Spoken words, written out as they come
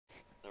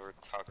never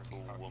talked to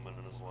a woman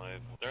in his life.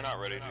 They're not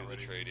ready to do the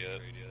trade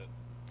yet.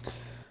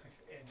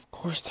 Of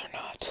course they're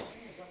not.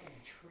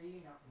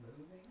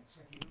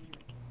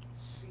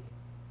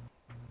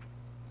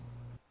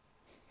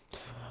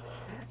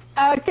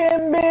 I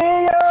can be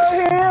your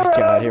hero,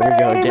 God, here we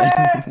go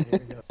again.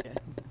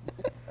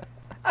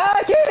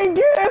 I can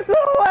kiss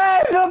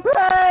away the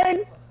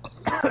pain.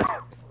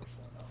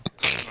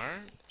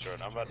 Alright,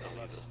 Jordan, I'm about to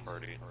leave this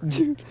party.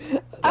 Dude.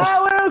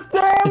 I will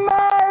stand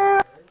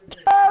by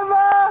you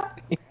forever.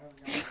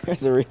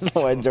 There's a reason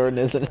why Jordan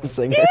isn't a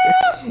singer.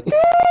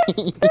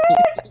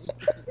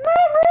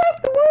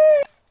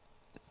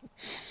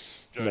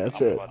 Jordan,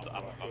 That's I'm it. I'm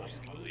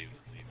just gonna leave.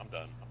 I'm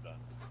done.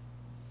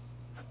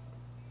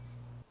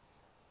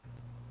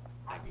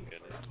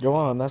 Go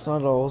on, that's not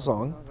the whole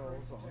song.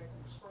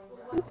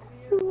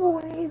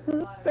 Oh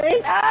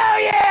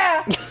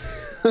yeah!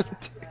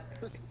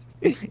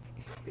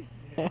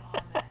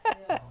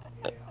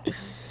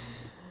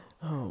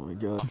 Oh my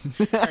god.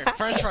 Alright,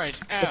 French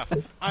fries, F.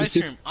 Ice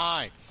cream,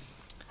 I.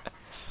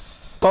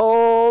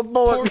 Pulled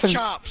Pork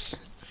chops,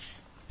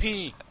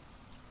 P.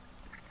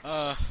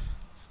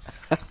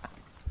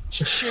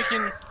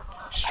 Chicken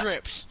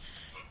strips,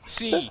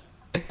 C.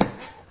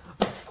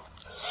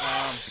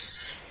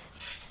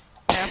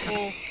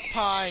 Apple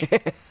pie,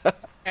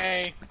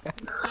 A.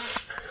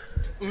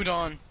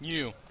 Udon,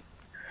 U.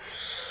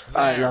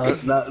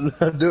 Alright, now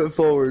do it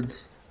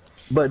forwards.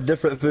 But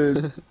different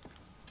food.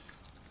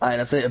 Alright,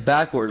 now say it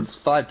backwards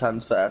 5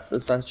 times fast,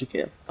 as fast as you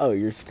can. Oh,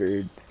 you're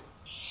screwed.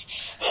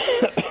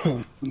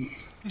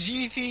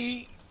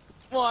 GT,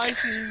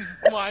 YC,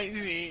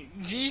 YZ,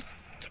 GT,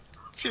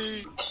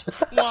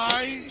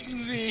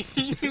 YZ,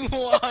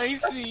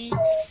 YC,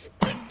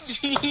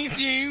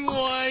 GT,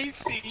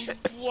 YC,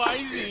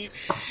 YZ,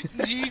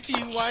 GT,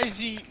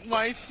 YZ,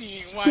 YC,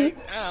 Y,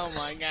 oh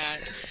my god.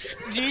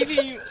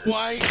 GT,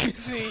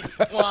 YC,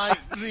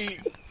 YZ,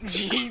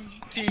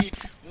 GT,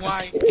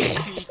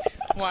 YC,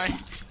 YZ.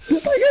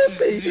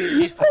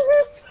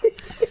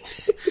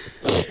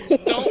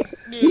 Don't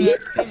do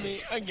that to me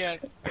again.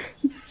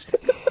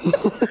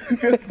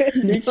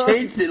 You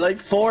changed it like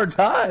 4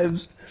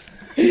 times.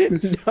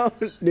 Don't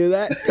do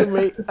that to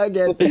me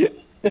again.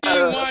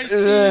 YC,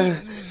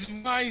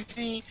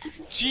 YZ,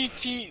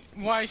 GT,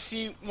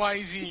 YC,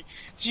 YZ,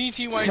 GT,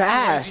 YZ,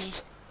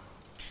 Fast.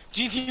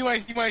 GT,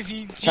 YZ,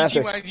 YZ, GT,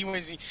 Faster. YZ,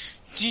 YZ,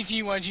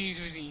 GT, YG,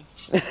 YZ.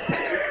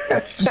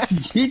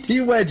 GT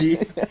Wedgie.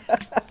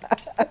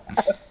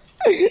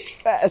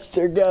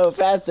 Faster, go,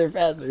 faster,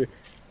 faster.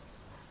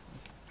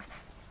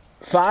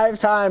 5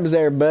 times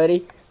there,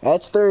 buddy.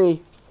 That's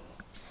 3.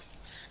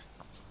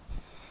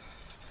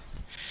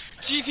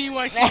 GT,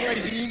 YC,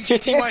 YZ,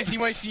 GT, YZ,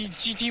 YC,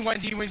 GT,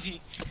 YZ, YZ.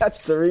 That's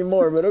 3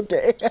 more, but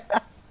okay.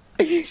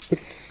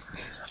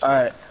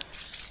 Alright.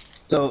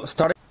 So,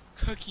 starting.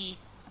 Cookie,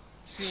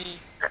 C.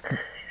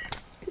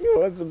 He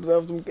wants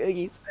himself some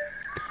cookies.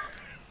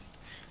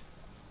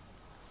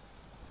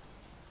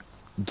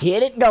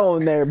 Get it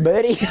going there,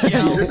 buddy.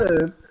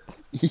 Yell.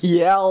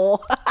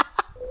 Yell.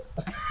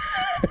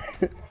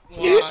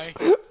 Y.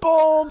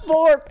 Pulled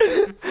fork.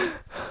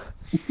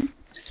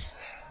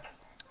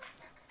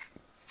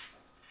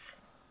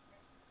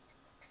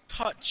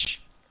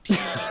 Touch.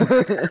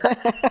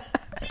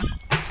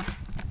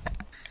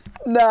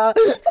 Nah,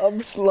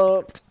 I'm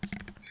slumped.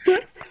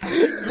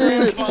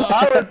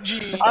 I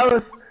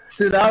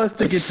was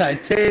thinking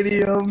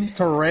titanium,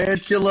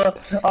 tarantula.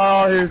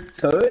 Oh, here's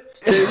touch.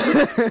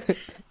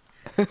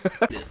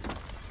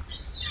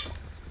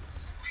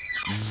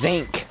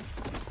 Zinc.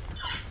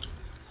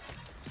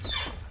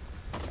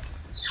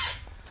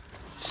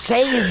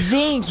 Say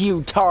zinc,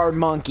 you tar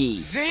monkey.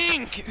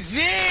 Zinc!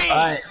 Zinc!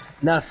 Alright,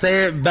 now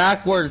say it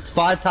backwards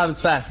 5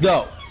 times fast.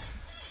 Go!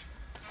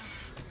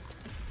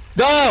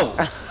 Go!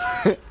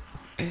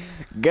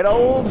 Good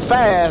old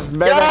fast,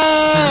 baby.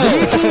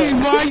 GT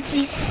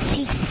YZ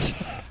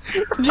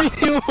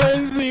GT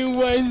YZ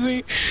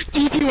YZ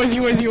GT YZ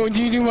YZ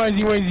GT YZ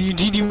YZ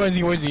GT YZ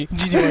YZ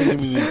GT YZ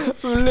YZ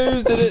I'm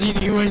losing it.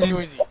 GT YZ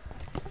YZ.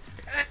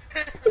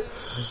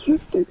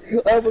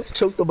 I almost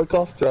choked on my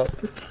cough drop.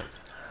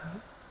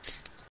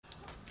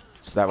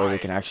 So that way we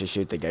can actually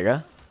shoot the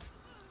Giga.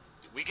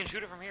 We can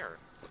shoot it from here.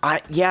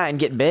 Yeah, and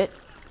get bit.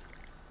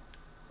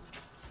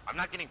 I'm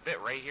not getting bit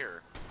right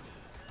here.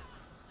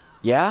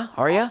 Yeah,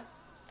 are ya?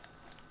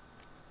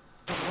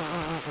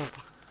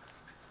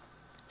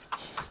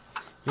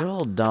 You're a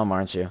little dumb,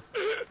 aren't you?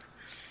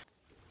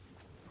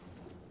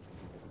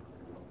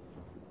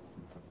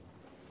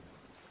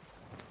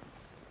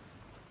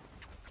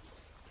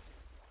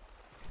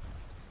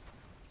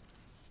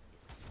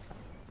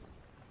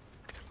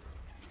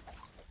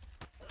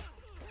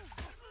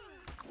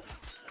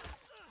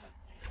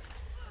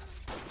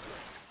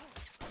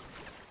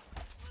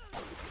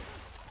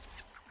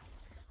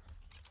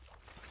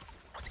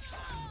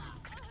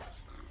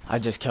 I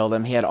just killed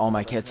him. He had all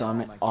my kits on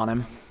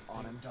him.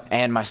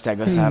 And my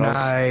stego saddles.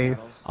 Nice.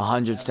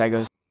 100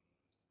 stegos.